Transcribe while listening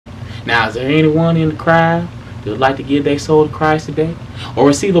Now, is there anyone in the crowd that would like to give their soul to Christ today, or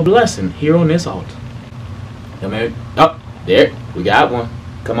receive a blessing here on this altar? Come here. Oh, there, we got one.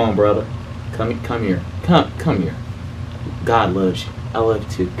 Come on, brother. Come here. Come here. God loves you. I love you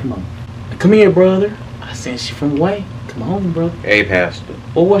too. Come on. Come here, brother. I sent you from away. Come on, brother. Hey, Pastor.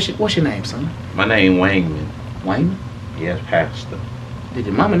 Well, what's your name, son? My name Wangman. Wayman? Yes, Pastor. Did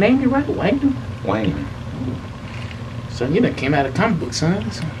your mama name you right? Wayman? Wangman. Son, you done came out of comic book, son.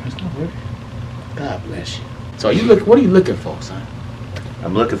 That's not weird. God bless you. So what are you looking for, son?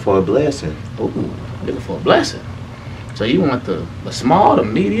 I'm looking for a blessing. Ooh, looking for a blessing. So you want the small, the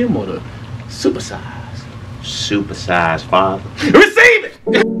medium, or the super size? Super size, Father. Receive it!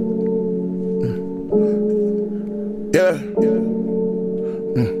 Yeah.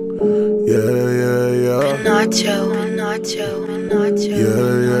 Yeah. Nacho.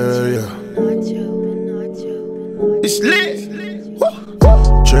 Yeah. It's lit.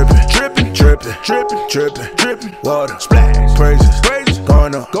 Drippin'. Water, splash, praises,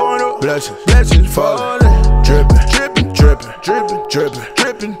 going up, blessings, falling. Drippin'.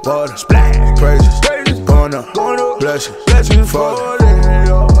 Water, splash, praises, going up, blessings, falling.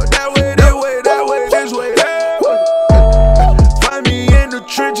 That way, this way. Find me in the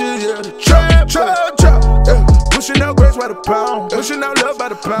trenches, yeah. Trap. Yeah. Pushing out grace by the pound, pushing out love by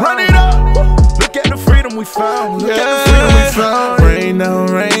the pound. Run it up. Look at the freedom we found. Rain down,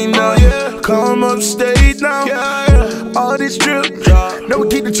 yeah. Come upstate now. Yeah. All this drip, now we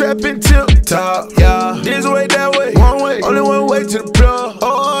keep the trap in tip top. Yeah. This way, that way, one way, only one way to the plug.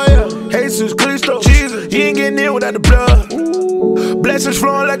 Oh yeah, Jesus Cristo, Jesus, he ain't getting in without the blood. Blessings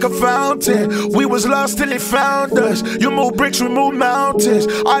flowing like a fountain. We was lost till he found us. You move bricks, we move mountains.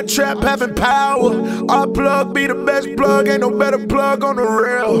 Our trap having power. Our plug be the best plug. Ain't no better plug on the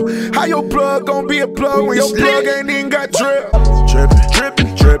rail. How your plug gon' be a plug when your plug ain't even got drip?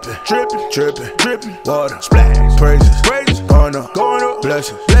 Drippin'. Water, splash, praises, going up,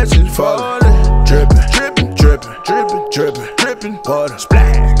 blessings, falling. Drippin'. Water,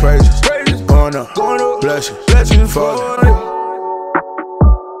 splash, praises, going up, blessings, falling.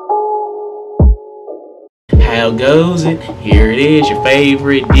 How goes it? Here it is, your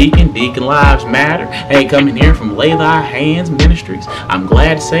favorite deacon, Deacon Lives Matter. Hey, coming here from Lay Thy Hands Ministries. I'm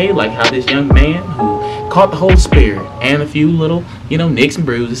glad to say, like how this young man who caught the Holy Spirit and a few little, nicks and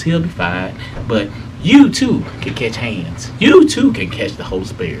bruises, he'll be fine. But you too can catch hands. You too can catch the Holy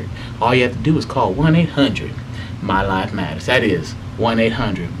Spirit. All you have to do is call 1-800-MY-LIFE-MATTERS. That is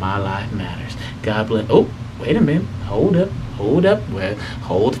 1-800-MY-LIFE-MATTERS. God bless. Oh, wait a minute. Hold up. Well,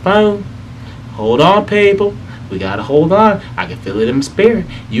 hold the phone. Hold on, people. We gotta hold on. I can feel it in my spirit.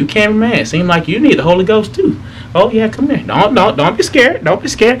 You cameraman, seem like you need the Holy Ghost too. Oh yeah, come here. Don't be scared. Don't be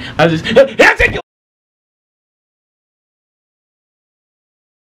scared. I just take you.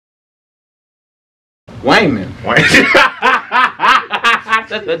 Wayman.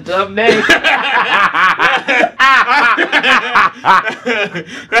 That's a dumb name.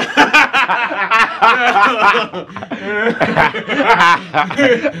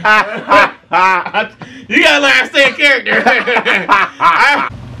 You gotta learn how to stay in character.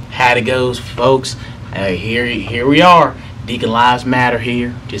 How it goes, folks. Here we are. Deacon Lives Matter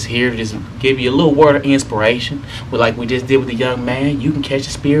here. Just here to just give you a little word of inspiration. Like we just did with the young man. You can catch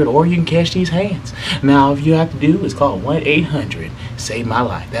the spirit or you can catch these hands. Now, all you have to do is call 1-800-SAVE MY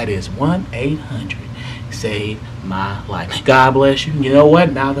LIFE. That is 1-800-SAVE MY LIFE. God bless you. You know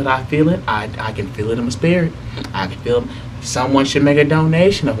what? Now that I feel it, I can feel it in my spirit. I can feel it. Someone should make a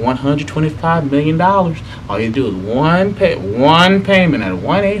donation of $125 million. All you do is one payment at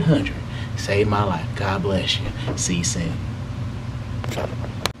 1-800-SAVE MY LIFE. God bless you. See you soon.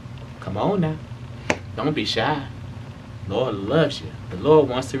 Come on now. Don't be shy. Lord loves you. The Lord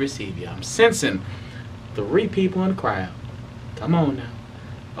wants to receive you. I'm sensing 3 people in the crowd. Come on now.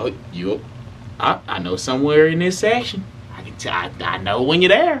 Oh, I know somewhere in this section. I know when you're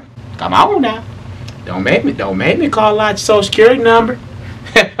there. Come on now. Don't make me call out your social security number.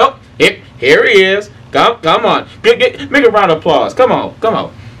 Oh, here he is. Come on. Make a round of applause. Come on.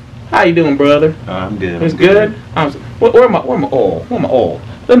 How you doing, brother? I'm good. It's good. Where my oil?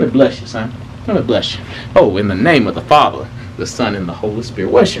 Let me bless you, son. Let me bless you. Oh, in the name of the Father, the Son, and the Holy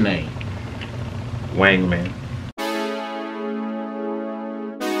Spirit. What's your name? Wangman.